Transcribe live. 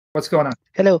What's going on?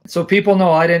 Hello. So people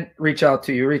know I didn't reach out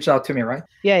to you. You reached out to me, right?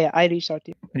 Yeah, I reached out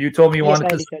to you. And you told me you Yes, wanted I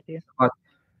to reached out to you. speak about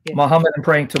Yes. Muhammad and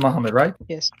praying to Muhammad, right?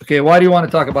 Yes, Okay, why do you want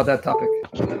to talk about that topic?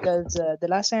 because the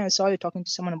last time I saw you talking to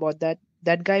someone about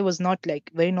that guy was not like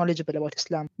very knowledgeable about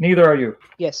Islam. Neither are you.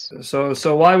 Yes,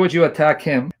 So why would you attack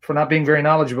him for not being very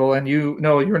knowledgeable and you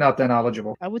know you're not that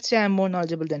knowledgeable? I would say I'm more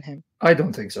knowledgeable than him. I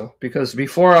don't think so. Because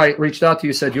before I reached out to you,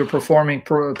 you said you're performing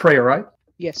prayer, right?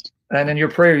 Yes, And in your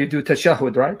prayer, you do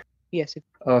tashahhud, right? yes.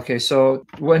 Okay, so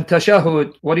when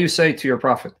tashahhud, what do you say to your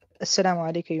prophet? Assalamu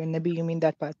alaikum, ya Nabi, you mean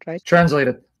that part, right? Translate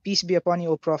it. Peace be upon you,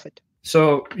 O Prophet.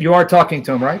 So you are talking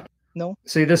to him, right? No,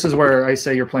 See, this is where I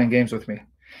say you're playing games with me.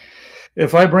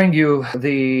 If I bring you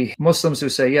the Muslims who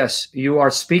say, yes, you are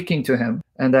speaking to him,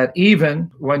 and that even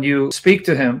when you speak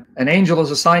to him, an angel is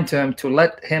assigned to him to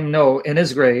let him know in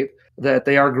his grave that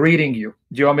they are greeting you.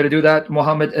 Do you want me to do that?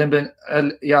 Muhammad ibn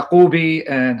al-Yaqubi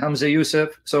and Hamza Yusuf.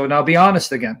 So now be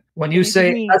honest again. When you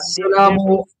say,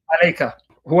 Assalamu alayka,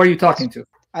 who are you talking to?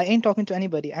 I ain't talking to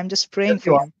anybody. I'm just praying Yes,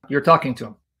 you for are. him. You're talking to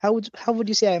him. How would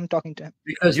you say I am talking to him?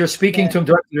 Because you're speaking Yeah. to him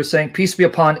directly. You're saying, peace be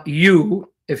upon you.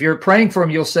 If you're praying for him,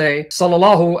 you'll say,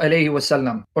 Sallallahu alayhi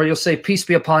wasallam. Or you'll say, peace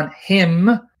be upon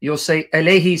him. You'll say,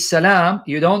 alayhi salam.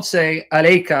 You don't say,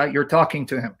 alayka. You're talking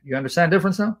to him. You understand the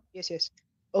difference now? Yes.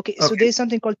 Okay, so Okay. there's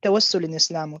something called tawassul in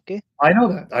Islam, okay? I know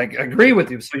that. I agree with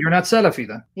you. So you're not Salafi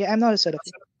then? Yeah, I'm not a Salafi.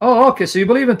 Oh, okay. So you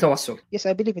believe in tawassul. Yes,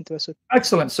 I believe in tawassul.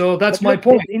 Excellent. So that's But my look,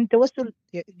 point. in tawassul,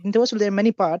 there are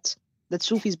many parts that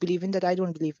Sufis believe in that I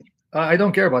don't believe in. I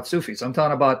don't care about Sufis. I'm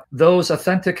talking about those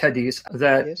authentic hadiths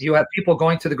that Yes. you have people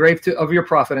going to the grave of your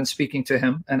prophet and speaking to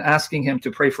him and asking him to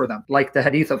pray for them, like the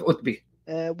hadith of Utbi.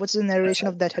 What's the narration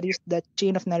of that hadith, that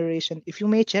chain of narration? If you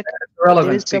may check, Relevant.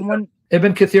 there is someone.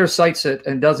 Ibn Kathir cites it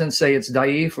and doesn't say it's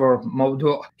da'if or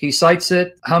mawdu'. He cites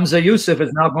it. Hamza Yusuf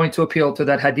is now going to appeal to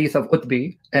that hadith of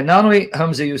Utbi. And not only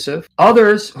Hamza Yusuf,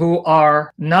 others who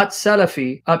are not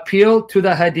Salafi appeal to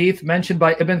the hadith mentioned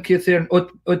by Ibn Kathir and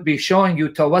Utbi, showing you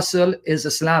tawassul is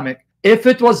Islamic. If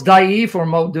it was da'if or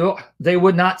mawdu', they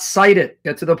would not cite it.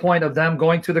 Get to the point of them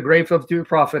going to the grave of your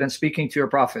prophet and speaking to your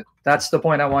prophet. That's the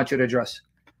point I want you to address.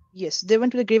 Yes, they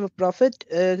went to the grave of Prophet,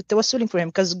 tawassuling for him,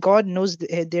 because God knows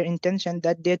their intention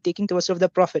that they're taking tawassul of the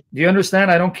Prophet. Do you understand?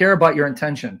 I don't care about your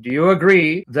intention. Do you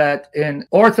agree that in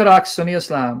Orthodox Sunni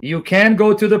Islam, you can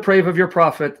go to the grave of your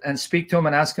prophet and speak to him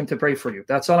and ask him to pray for you?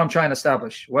 That's all I'm trying to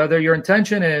establish. Whether your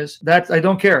intention is that, I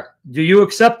don't care. Do you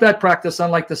accept that practice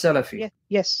unlike the Salafi? Yeah,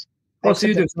 yes. Oh, so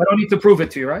you do. So I don't need to prove it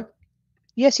to you, right?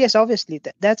 Yes, obviously.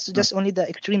 That's just only the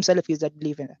extreme Salafis that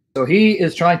believe in it. So he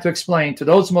is trying to explain to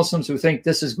those Muslims who think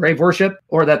this is grave worship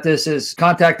or that this is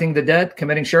contacting the dead,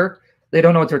 committing shirk. They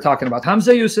don't know what they're talking about.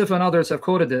 Hamza Yusuf and others have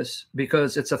quoted this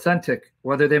because it's authentic,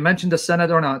 whether they mentioned the Senate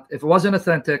or not. If it wasn't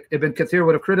authentic, Ibn Kathir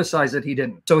would have criticized it. He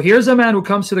didn't. So here's a man who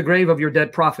comes to the grave of your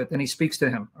dead prophet and he speaks to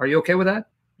him. Are you okay with that?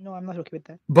 No, I'm not okay with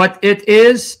that. But it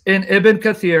is in Ibn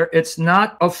Kathir. It's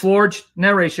not a forged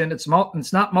narration. It's not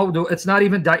mawdu. It's not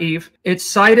even da'if. It's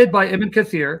cited by Ibn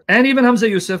Kathir and even Hamza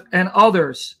Yusuf and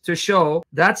others to show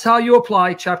that's how you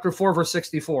apply chapter 4, verse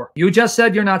 64. You just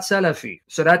said you're not Salafi.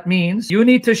 So that means you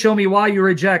need to show me why you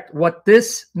reject what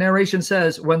this narration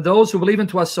says when those who believe in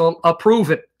tawassul approve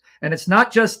it. And it's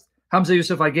not just Hamza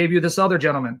Yusuf, I gave you this other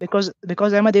gentleman. Because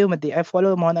I'm a Deobandi. I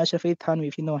follow Maulana Shafiq Thanwi,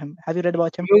 if you know him. Have you read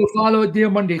about him? You follow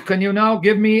Deobandi. Can you now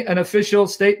give me an official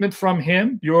statement from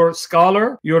him, your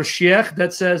scholar, your sheikh,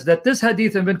 that says that this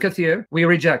hadith in Ibn Kathir, we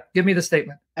reject? Give me the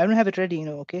statement. I don't have it ready,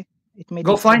 okay? It may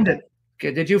Go find it.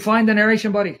 Okay, did you find the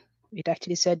narration, buddy? It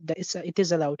actually said that it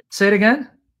is allowed. Say it again?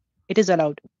 It is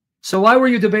allowed. So why were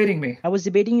you debating me? I was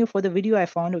debating you for the video I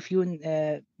found of you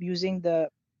using the...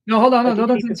 No, hold on. No,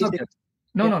 don't change subject.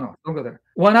 No, don't go there.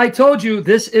 When I told you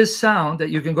this is sound,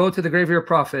 that you can go to the grave of your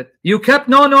prophet, you kept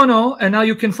no, and now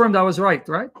you confirmed I was right?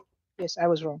 Yes, I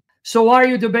was wrong. So why are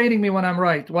you debating me when I'm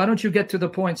right? Why don't you get to the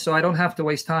point so I don't have to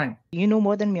waste time? You know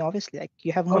more than me, obviously. Like,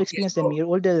 you have more experience than me. You're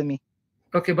older than me.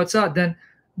 Okay, but Saad,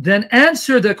 then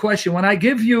answer the question. When I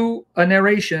give you a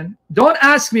narration, don't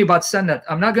ask me about Sanad.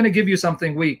 I'm not going to give you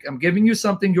something weak. I'm giving you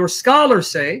something your scholars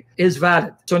say is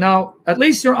valid. So now, at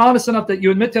least you're honest enough that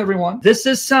you admit to everyone, this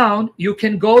is sound. You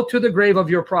can go to the grave of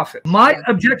your prophet. My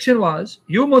objection was,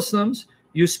 you Muslims,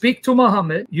 you speak to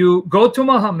Muhammad, you go to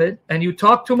Muhammad, and you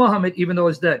talk to Muhammad even though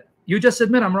he's dead. You just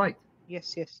admit I'm right.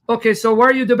 Yes. Okay, so why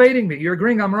are you debating me? You're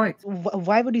agreeing I'm right.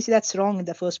 Why would you say that's wrong in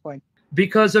the first point?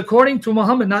 Because according to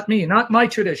Muhammad, not me, not my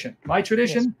tradition. My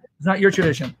tradition is not your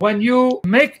tradition. When you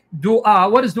make dua,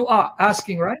 what is dua?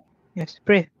 Asking, right? Yes,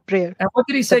 prayer. And what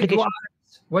did he say dua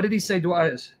is? What did he say dua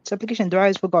is? Supplication. Dua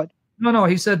is for God. No.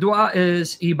 He said dua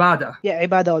is ibadah. Yeah,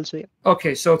 ibadah also. Yeah.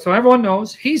 Okay, so everyone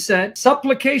knows, he said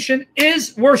supplication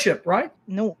is worship, right?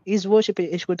 No, is worship,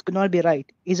 it could not be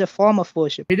right. Is a form of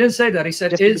worship. He didn't say that. He said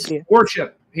Just to be is clear.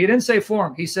 worship. He didn't say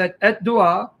form. He said at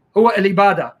dua huwa al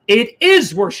ibadah. It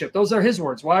is worship. Those are his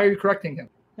words. Why are you correcting him?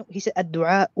 No, he said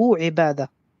ad-du'a ibadah.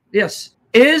 Yes.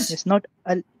 Is. It's not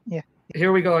yeah.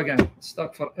 Here we go again.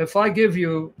 If I give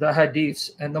you the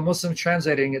hadiths and the Muslim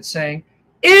translating it saying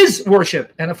is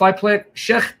worship, and if I play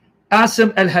Sheikh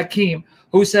Asim al-Hakim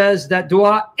who says that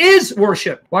dua is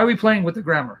worship, why are we playing with the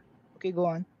grammar? Okay, go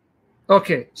on.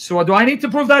 Okay, so do I need to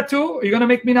prove that too? Are you going to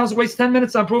make me now waste 10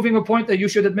 minutes on proving a point that you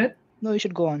should admit? No, you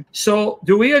should go on. So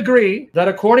do we agree that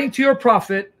according to your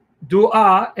prophet,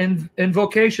 dua and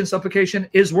invocation, supplication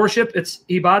is worship? It's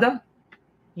ibadah?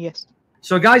 Yes.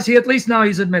 So guys, at least now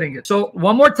he's admitting it. So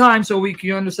one more time so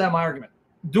you understand my argument.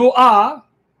 Dua,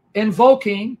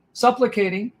 invoking,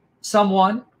 supplicating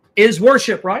someone is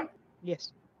worship, right?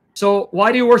 Yes. So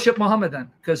why do you worship Muhammad then?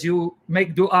 Because you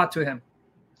make dua to him.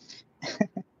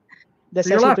 That's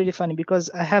You're actually laughing. pretty funny because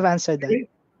I have answered that. Really?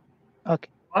 Okay.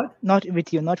 What? Not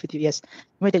with you. Yes.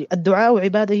 Let me tell you, ad-du'a wa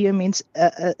ibadah here means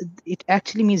it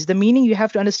actually means the meaning. You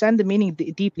have to understand the meaning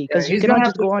deeply because you cannot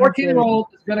just go on. 14-year-old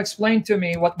is going to explain to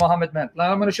me what Muhammad meant.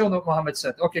 Now I'm going to show them what Muhammad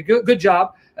said. Okay, good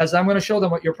job. As I'm going to show them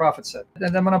what your prophet said.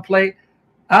 And I'm going to play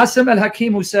Asim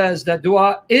al-Hakim who says that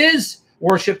dua is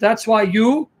worship. That's why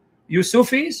you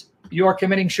Sufis, you are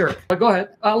committing shirk. But go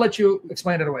ahead. I'll let you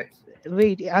explain it away.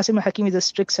 Wait, Asim al-Hakim is a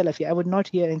strict Salafi. I would not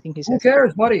hear anything he says. Who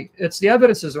cares, buddy? It's the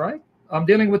evidences, right? I'm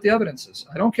dealing with the evidences.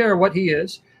 I don't care what he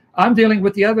is. I'm dealing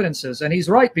with the evidences. And he's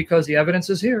right because the evidence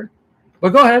is here.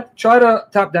 But go ahead. Try to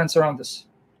tap dance around this.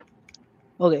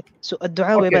 Okay. So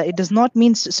ad-du'a wa ibadah, it does not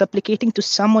mean supplicating to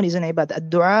someone is an ibadah.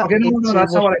 Ad-du'a. Okay, no,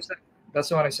 that's not what I said.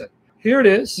 That's not what I said. Here it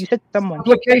is. You said someone.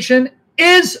 Supplication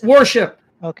is worship.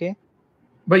 Okay.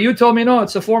 But you told me, no,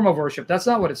 it's a form of worship. That's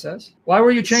not what it says. Why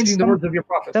were you changing the words of your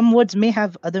prophet? Some words may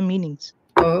have other meanings.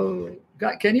 Oh,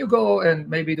 God, can you go and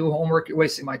maybe do homework? You're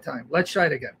wasting my time. Let's try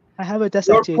it again. I have a test.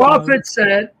 Your prophet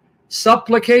said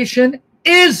supplication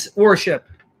is worship.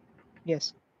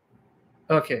 Yes.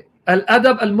 Okay.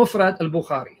 Al-Adab al-Mufrad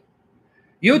al-Bukhari.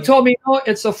 You told me, no,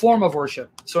 it's a form of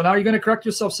worship. So now you're going to correct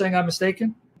yourself saying I'm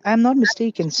mistaken? I'm not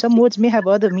mistaken. Some words may have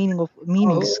other meanings.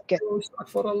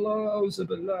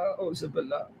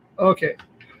 Okay.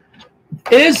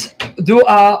 Is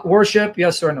dua worship,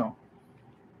 yes or no?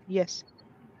 Yes.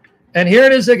 And here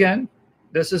it is again.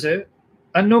 This is it.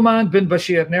 An-Numan bin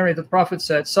Bashir narrated the Prophet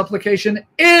said, supplication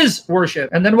is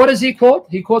worship. And then what does he quote?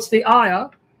 He quotes the ayah,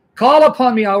 call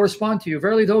upon me, I'll respond to you.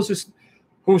 Verily those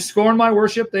who scorn my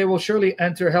worship, they will surely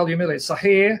enter hell humiliated.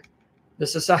 Sahih.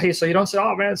 This is Sahih. So you don't say,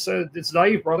 oh man, it's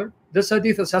daif, brother. This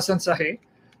hadith is Hasan Sahih.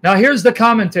 Now here's the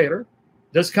commentator.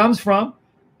 This comes from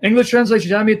English translation,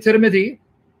 Jami Tirmidhi.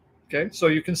 Okay, so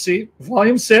you can see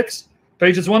volume 6,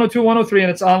 pages 102, 103,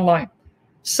 and it's online.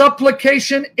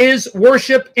 Supplication is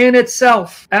worship in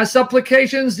itself. As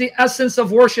supplication is the essence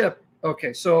of worship.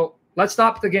 Okay, so let's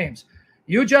stop the games.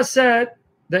 You just said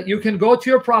that you can go to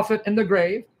your prophet in the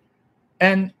grave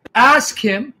and ask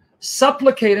him,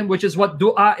 supplicate him, which is what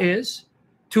dua is,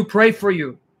 to pray for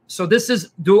you. So this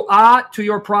is dua to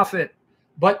your prophet.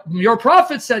 But your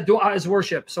prophet said dua is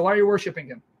worship. So why are you worshiping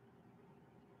him?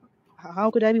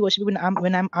 How could I be worshiping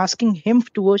when I'm asking him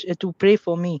to pray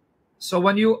for me? So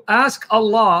when you ask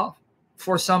Allah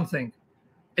for something,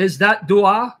 is that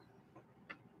dua?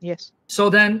 Yes. So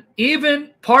then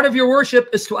even part of your worship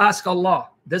is to ask Allah.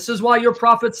 This is why your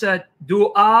prophet said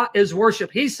dua is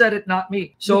worship. He said it, not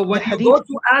me. So when you go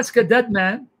to ask a dead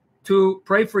man to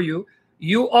pray for you,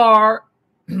 you are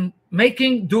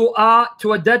making dua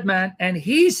to a dead man, and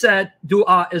he said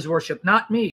dua is worship, not me.